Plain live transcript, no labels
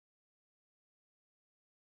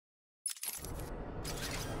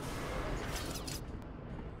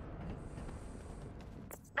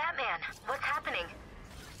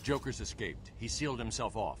Joker's escaped. He sealed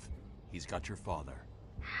himself off. He's got your father.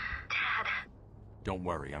 Dad. Don't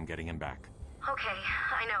worry, I'm getting him back. Okay,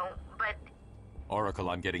 I know, but... Oracle,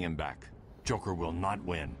 I'm getting him back. Joker will not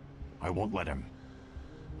win. I won't let him.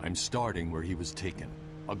 I'm starting where he was taken.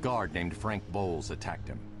 A guard named Frank Bowles attacked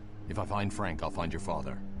him. If I find Frank, I'll find your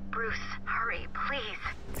father. Bruce, hurry, please.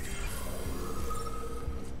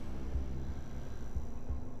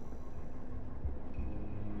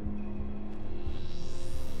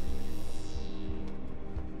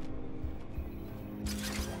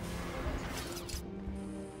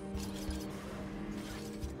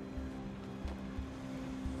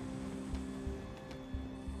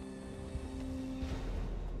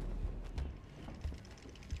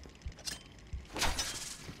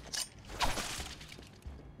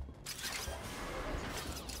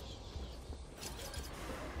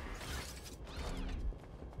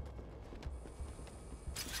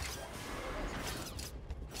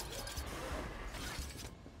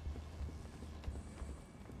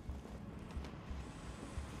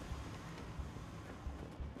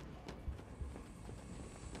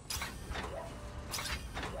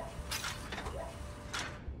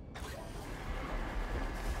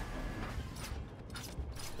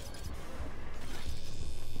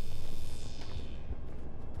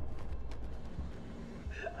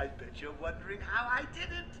 I bet you're wondering how I did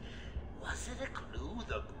it. Was it a clue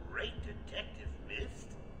the great detective missed?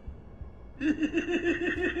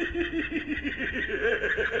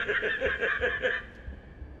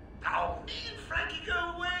 Oh, me and Frankie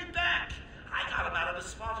go way back. I got him out of a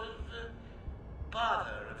spot of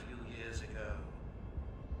bother a few years ago.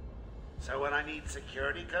 So when I need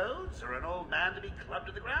security codes or an old man to be clubbed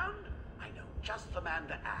to the ground, I know just the man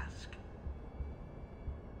to ask.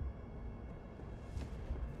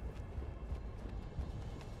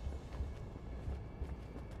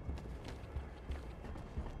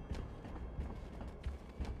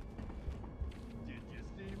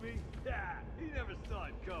 He never saw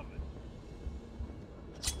it coming.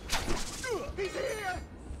 He's here!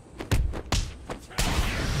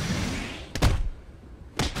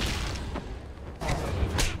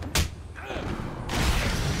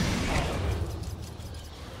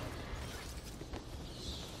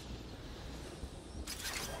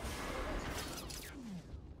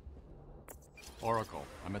 Oracle,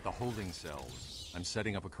 I'm at the holding cells. I'm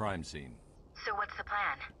setting up a crime scene. So what's the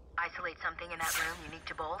plan? Isolate something in that room unique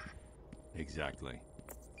to both? Exactly.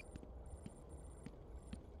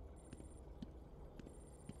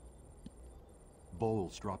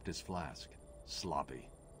 Bowles dropped his flask. Sloppy.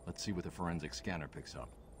 Let's see what the forensic scanner picks up.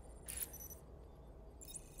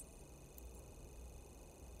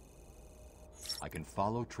 I can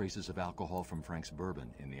follow traces of alcohol from Frank's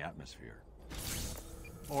bourbon in the atmosphere.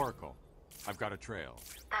 Oracle, I've got a trail.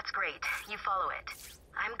 That's great. You follow it.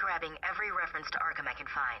 I'm grabbing every reference to Arkham I can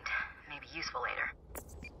find. Maybe useful later.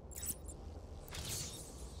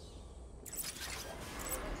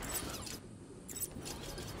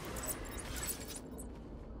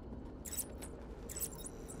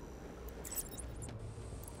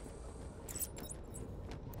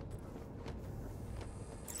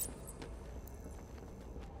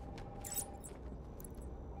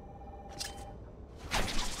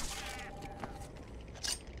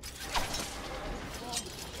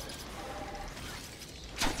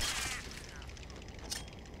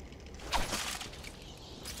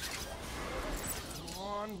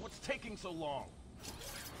 What's taking so long?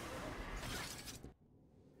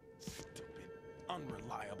 Stupid,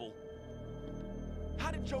 unreliable.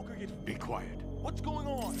 How did Joker get... Be quiet. What's going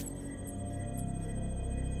on?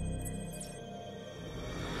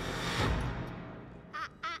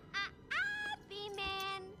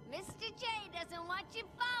 B-Man. Mr. J doesn't want you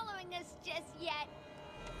following us just yet.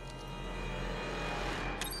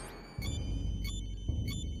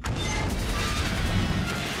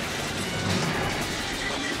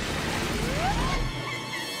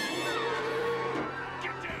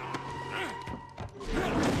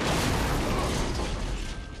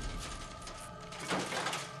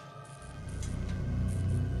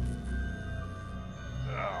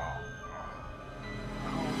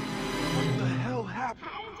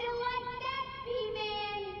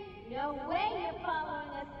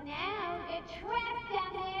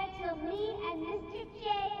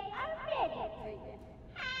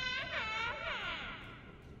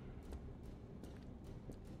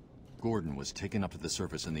 Gordon was taken up to the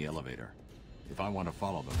surface in the elevator. If I want to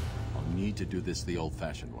follow them, I'll need to do this the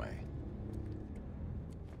old-fashioned way.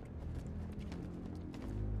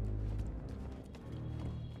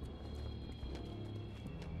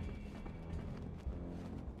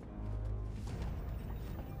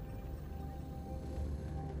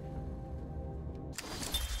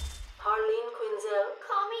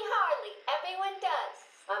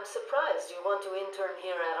 I'm surprised you want to intern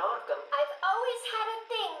here at Arkham. I've always had a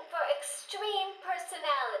thing for extreme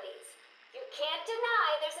personalities. You can't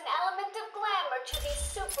deny there's an element of glamour to these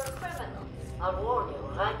super criminals. I'll warn you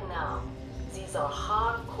right now, these are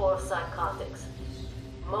hardcore psychotics.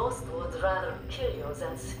 Most would rather kill you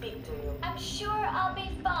than speak to you. I'm sure I'll be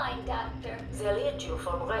fine, Doctor. They'll eat you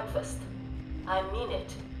for breakfast. I mean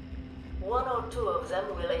it. One or two of them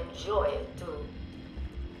will enjoy it too.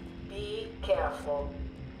 Be careful.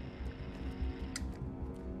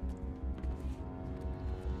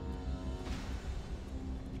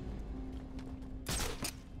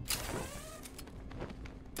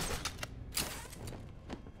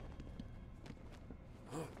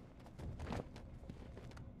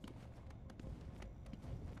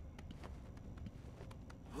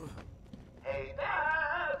 Hey,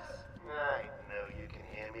 Babs! I know you can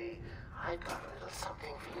hear me. I got a little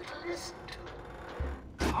something for you to listen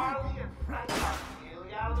to. Harley and Frank are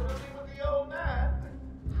nearly out of the building with the old man.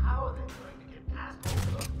 How are they going to get past all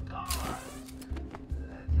those guards?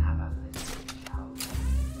 Let's have a listen, shall we?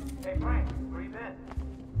 Hey, Frank, where you been?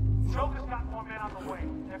 Joker's got more men on the way.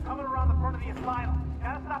 They're coming around the front of the asylum.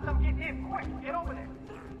 Gotta stop them getting in, quick! Get over there!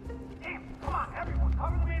 Damn, come on, everyone,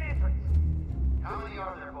 cover the main entrance! How many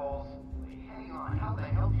are there, Bowles? Hang on, how the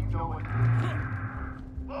hell do you know what...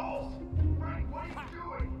 Bowles! Frank, what are you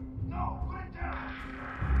doing? No, put it down!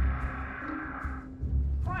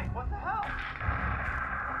 Frank, what the hell?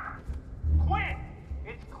 Quinn!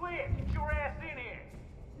 It's clear, get your ass in here!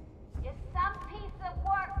 You're some piece of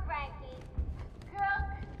work, Frankie. Girl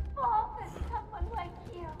could fall for someone like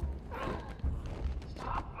you.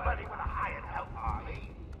 Stop flirting with a hired help,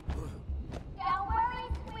 Harley. Don't worry,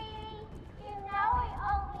 sweetie. You know we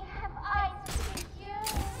only have eyes for you.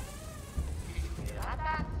 Yeah,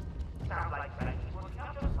 that sounds like Frankie's working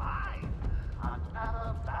out just fine.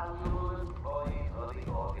 Another valuable employee for the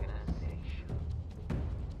organization.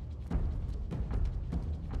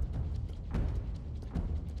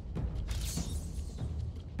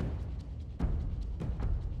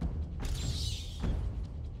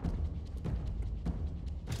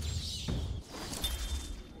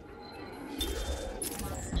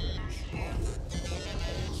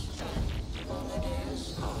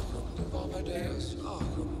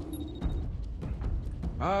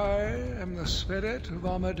 I am the spirit of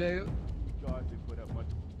Amadeus. Guards who put up much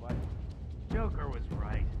of a fight. Joker was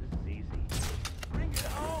right. This is easy. Bring it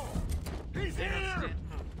home! He's here!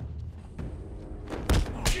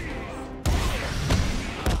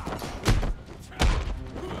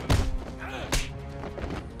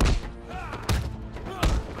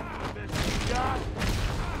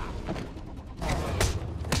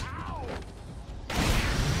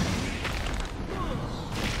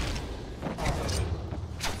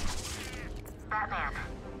 Batman,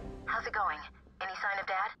 how's it going? Any sign of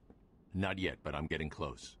Dad? Not yet, but I'm getting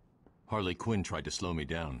close. Harley Quinn tried to slow me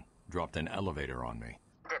down, dropped an elevator on me.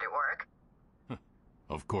 Did it work?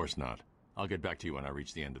 Of course not. I'll get back to you when I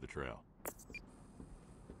reach the end of the trail.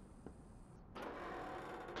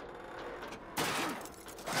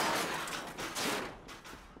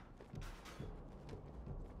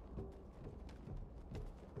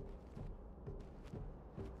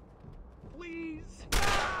 Please!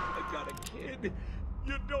 I got a kid.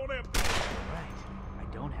 You don't have to. Right. I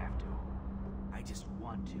don't have to. I just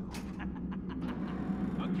want to.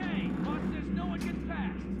 Okay, boss says no one gets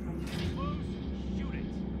past. If he moves, shoot it.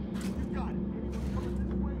 You got it. Anyone coming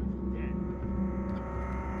this way?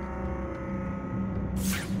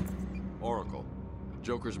 Dead. Oracle,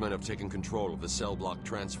 Joker's men have taken control of the cell block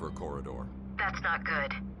transfer corridor. That's not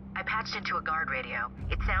good. I patched into a guard radio.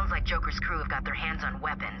 It sounds like Joker's crew have got their hands on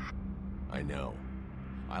weapons. I know.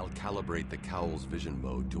 I'll calibrate the Cowl's vision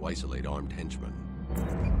mode to isolate armed henchmen.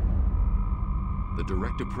 The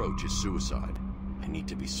direct approach is suicide. I need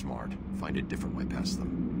to be smart. Find a different way past them.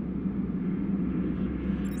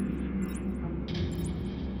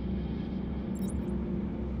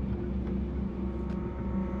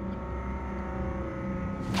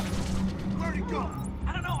 Where'd he go?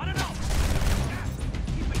 I don't know!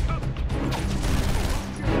 Keep it coming!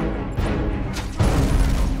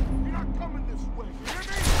 You're not coming this way, you hear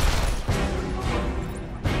me?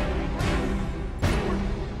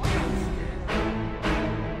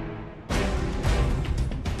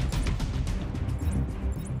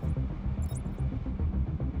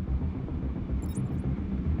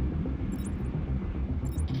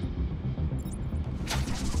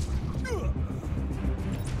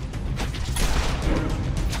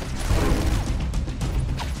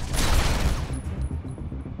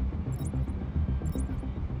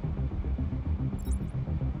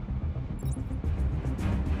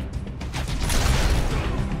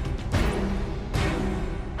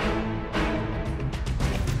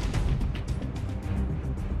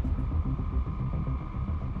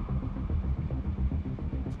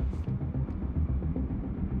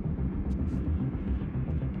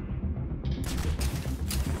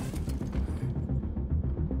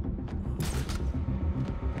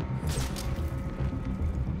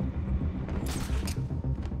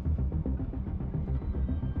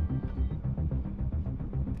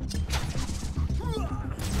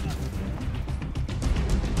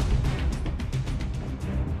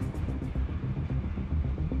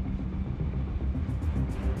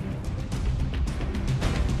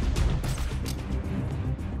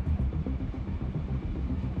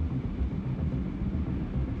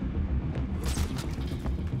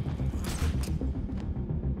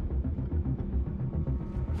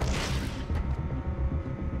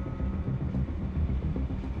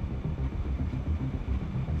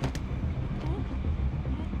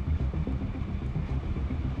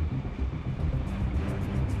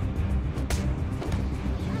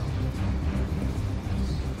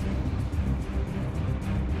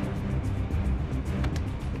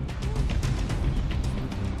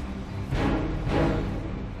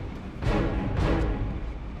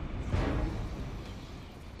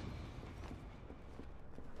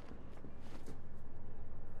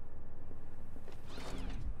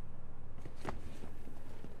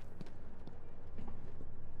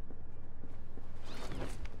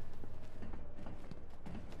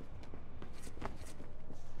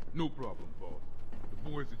 No problem, boss.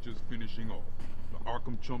 The boys are just finishing off. The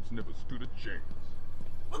Arkham chumps never stood a chance.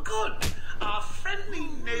 Well, good. Our friendly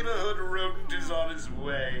neighborhood rodent is on his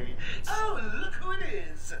way. Oh, look who it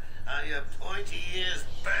is. Are your pointy ears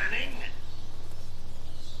burning?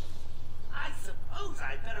 I suppose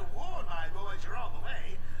I'd better warn my boys you're on the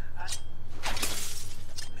way.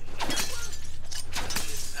 Maybe I won't. It'll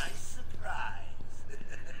be a nice surprise.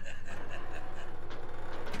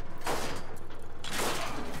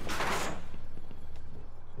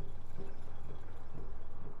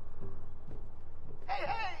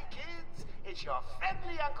 Hey, kids! It's your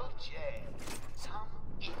friendly Uncle Jay. Some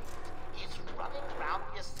idiot is running around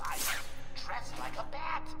the asylum dressed like a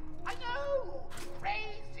bat. I know!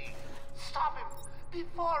 Crazy! Stop him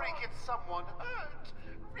before he gets someone hurt.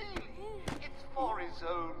 Really, it's for his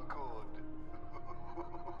own good.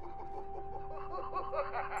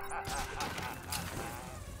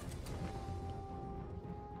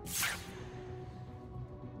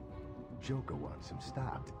 Joker wants him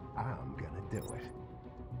stopped. I'm gonna do it.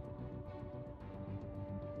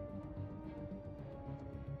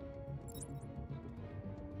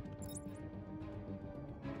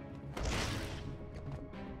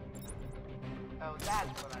 Oh,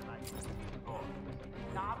 that's what I like to do.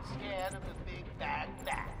 Not scared of the big bad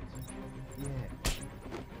bat. Yeah.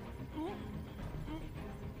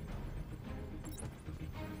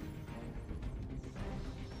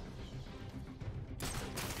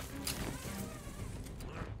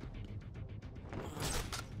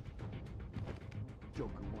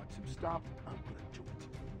 Joker wants him stopped. I'm gonna do it.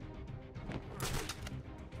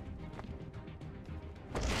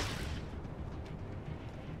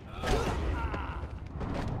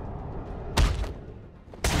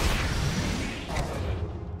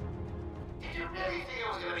 Did you really think it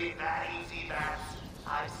was gonna be that easy, Bats?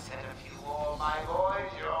 I've sent a few more of my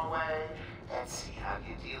boys your way. Let's see how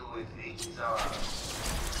you deal with these arms.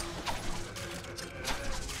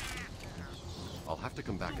 I'll have to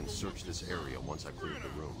come back and search this area once I clear the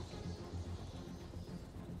room.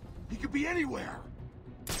 He could be anywhere.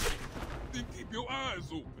 Then keep your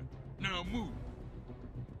eyes open. Now move.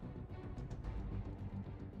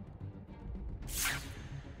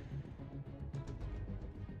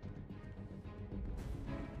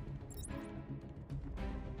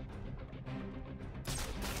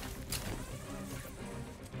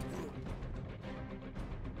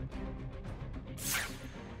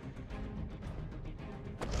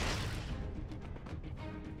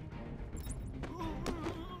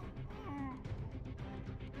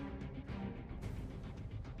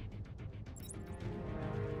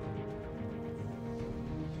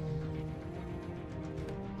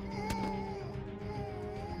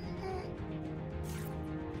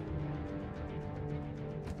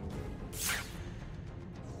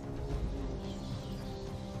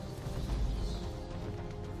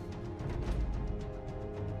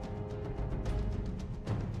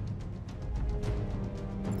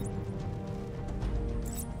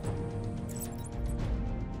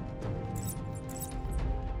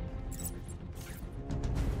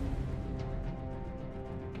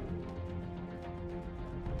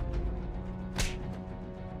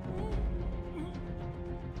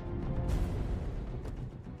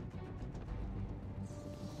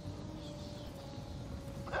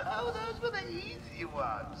 Oh, those were the easy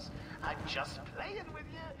ones. I'm just playing with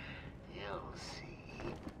you. You'll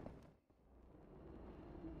see.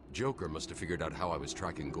 Joker must have figured out how I was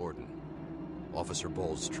tracking Gordon. Officer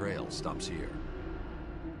Bowles' trail stops here.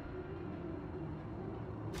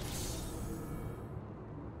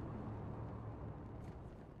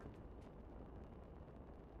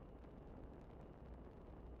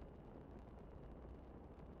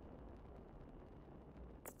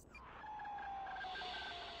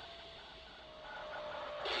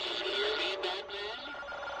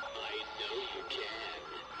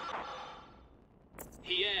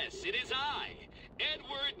 Yes, it is I,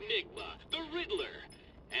 Edward Nigma, the Riddler,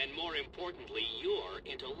 and more importantly, your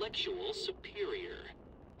intellectual superior.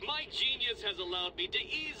 My genius has allowed me to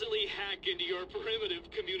easily hack into your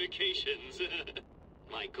primitive communications.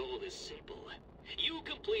 My goal is simple. You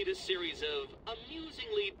complete a series of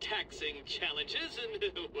amusingly taxing challenges and,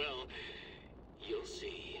 well, you'll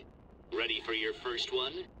see. Ready for your first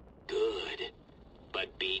one? Good.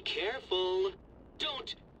 But be careful.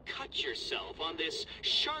 Don't cut yourself on this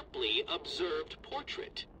sharply observed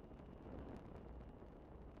portrait.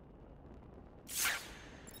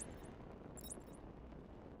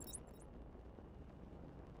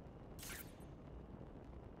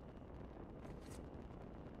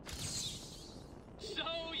 So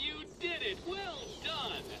you did it! Well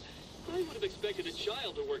done! I I would have expected a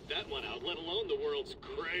child to work that one out, let alone the world's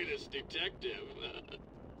greatest detective.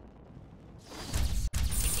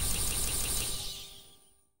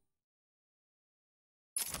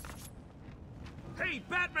 Hey,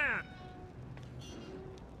 Batman!